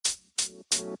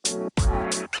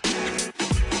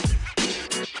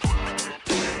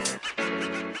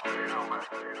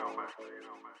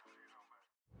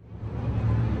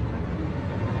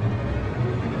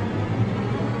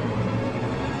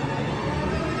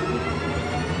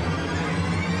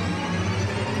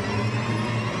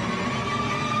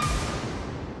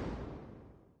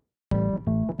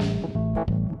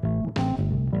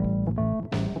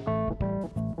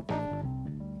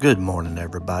Good morning,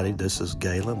 everybody. This is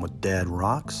Galen with Dad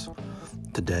Rocks.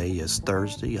 Today is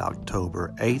Thursday,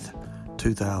 October 8th,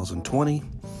 2020.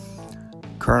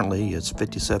 Currently, it's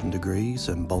 57 degrees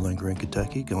in Bowling Green,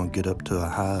 Kentucky. Going to get up to a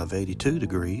high of 82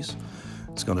 degrees.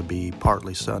 It's going to be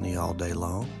partly sunny all day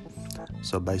long.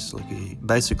 So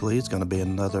basically, it's going to be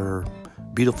another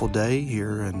beautiful day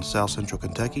here in South Central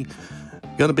Kentucky.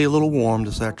 Going to be a little warm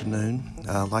this afternoon,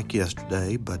 like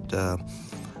yesterday, but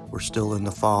we're still in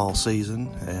the fall season,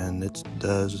 and it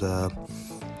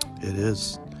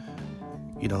is,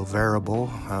 variable.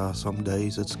 Some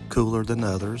days it's cooler than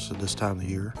others at this time of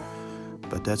year,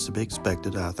 but that's to be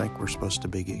expected. I think we're supposed to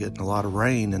be getting a lot of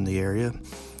rain in the area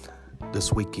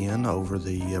this weekend over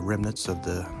the remnants of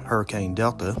the Hurricane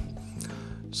Delta,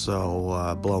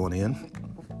 so blowing in.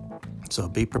 So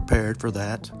be prepared for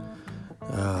that.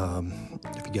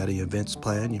 If you got any events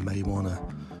planned, you may want to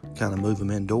kind of move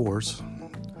them indoors.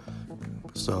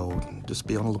 So just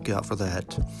be on the lookout for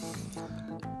that.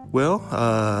 Well,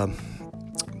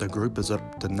 the group is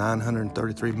up to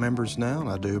 933 members now, and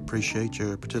I do appreciate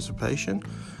your participation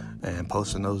and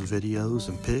posting those videos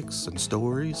and pics and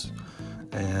stories,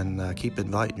 and keep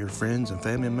inviting your friends and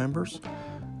family members.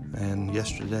 And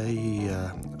yesterday,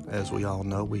 as we all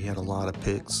know, we had a lot of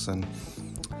pics and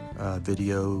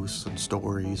videos and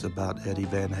stories about Eddie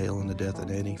Van Halen, the death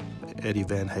of Eddie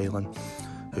Van Halen,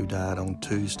 who died on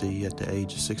Tuesday at the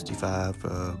age of 65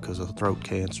 because of throat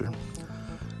cancer.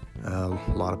 A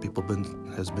lot of people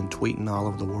has been tweeting all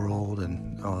over the world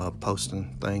and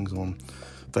posting things on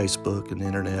Facebook and the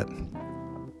internet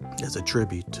as a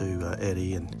tribute to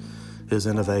Eddie and his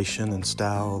innovation and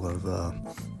style of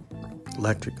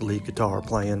electric lead guitar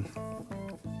playing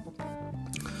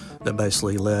that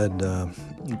basically led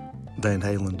Van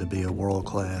Halen to be a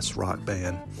world-class rock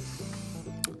band.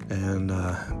 And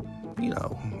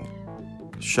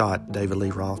shot David Lee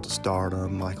Roth to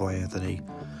stardom, Michael Anthony,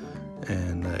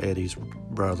 and Eddie's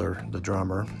brother, the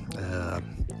drummer.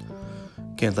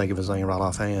 Can't think of his name right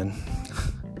offhand.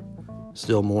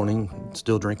 Still mourning,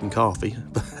 still drinking coffee.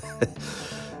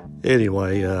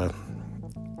 Anyway,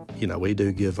 we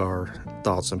do give our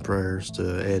thoughts and prayers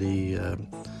to Eddie,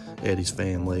 Eddie's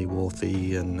family,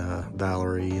 Wolfie and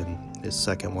Valerie, and his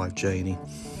second wife, Janie.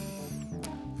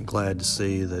 Glad to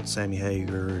see that Sammy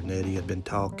Hagar and Eddie had been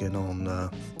talking on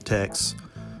text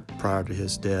prior to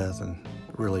his death and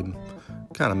really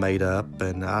kind of made up.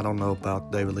 And I don't know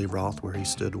about David Lee Roth, where he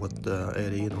stood with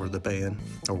Eddie or the band,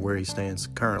 or where he stands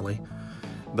currently.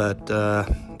 But, I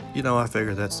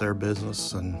figure that's their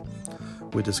business, and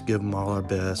we just give them all our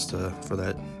best for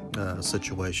that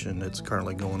situation that's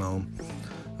currently going on.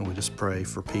 And we just pray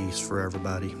for peace for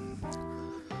everybody.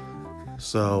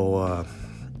 So,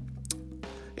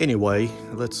 anyway,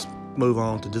 let's move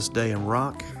on to this day in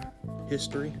rock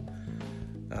history.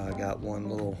 I got one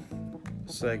little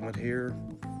segment here.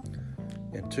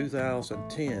 In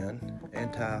 2010,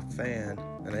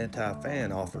 an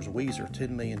anti-fan offers Weezer $10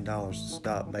 million to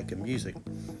stop making music.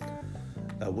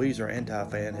 A Weezer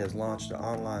anti-fan has launched an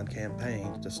online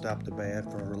campaign to stop the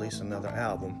band from releasing another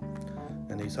album,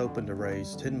 and he's hoping to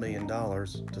raise $10 million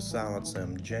to silence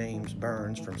them. James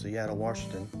Burns from Seattle,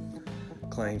 Washington,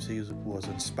 claims he was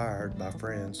inspired by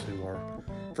friends who are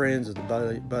friends of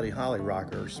the Buddy Holly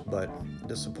Rockers, but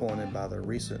disappointed by their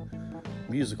recent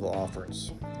musical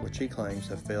offerings, which he claims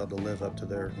have failed to live up to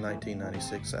their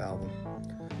 1996 album,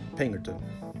 Pinkerton.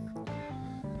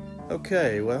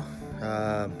 Okay, well,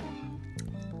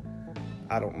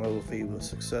 I don't know if he was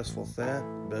successful with that,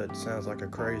 but it sounds like a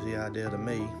crazy idea to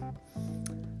me.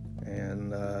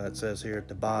 And it says here at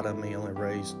the bottom he only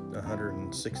raised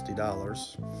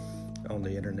 $160 on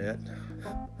the internet.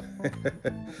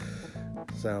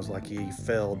 Sounds like he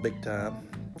fell big time.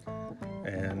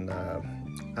 And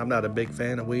I'm not a big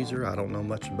fan of Weezer. I don't know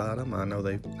much about them. I know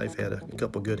they've had a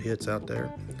couple good hits out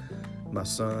there. My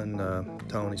son,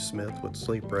 Tony Smith with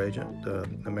Sleeper Agent,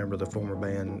 a member of the former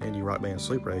band, indie rock band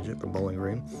Sleeper Agent from Bowling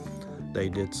Green, they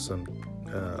did some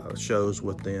shows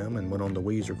with them and went on the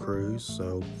Weezer cruise.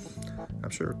 So I'm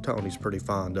sure Tony's pretty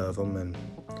fond of them and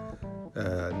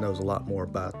knows a lot more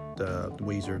about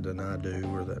Weezer than I do,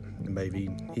 or that maybe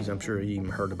I'm sure he even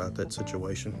heard about that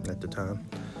situation at the time,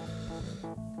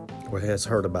 or has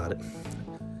heard about it.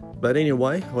 But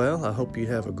anyway, well, I hope you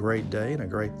have a great day and a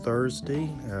great Thursday.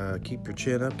 Keep your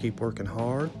chin up, keep working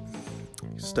hard.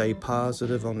 Stay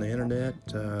positive on the internet.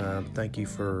 Thank you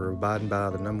for abiding by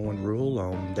the #1 rule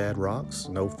on Dad Rocks.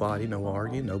 No fighting, no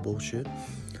arguing, no bullshit.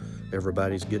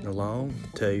 Everybody's getting along.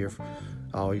 Tell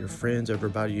all your friends,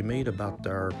 everybody you meet about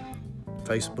our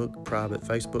private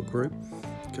Facebook group,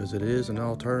 because it is an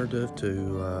alternative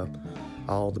to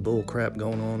all the bull crap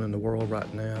going on in the world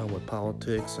right now with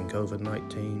politics and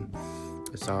COVID-19.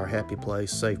 It's our happy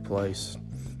place, safe place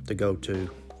to go to.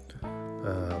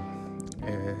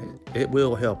 And it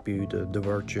will help you to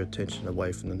divert your attention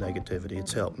away from the negativity.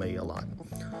 It's helped me a lot.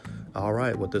 All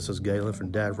right, well, this is Galen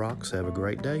from Dad Rocks. Have a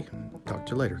great day. Talk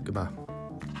to you later. Goodbye.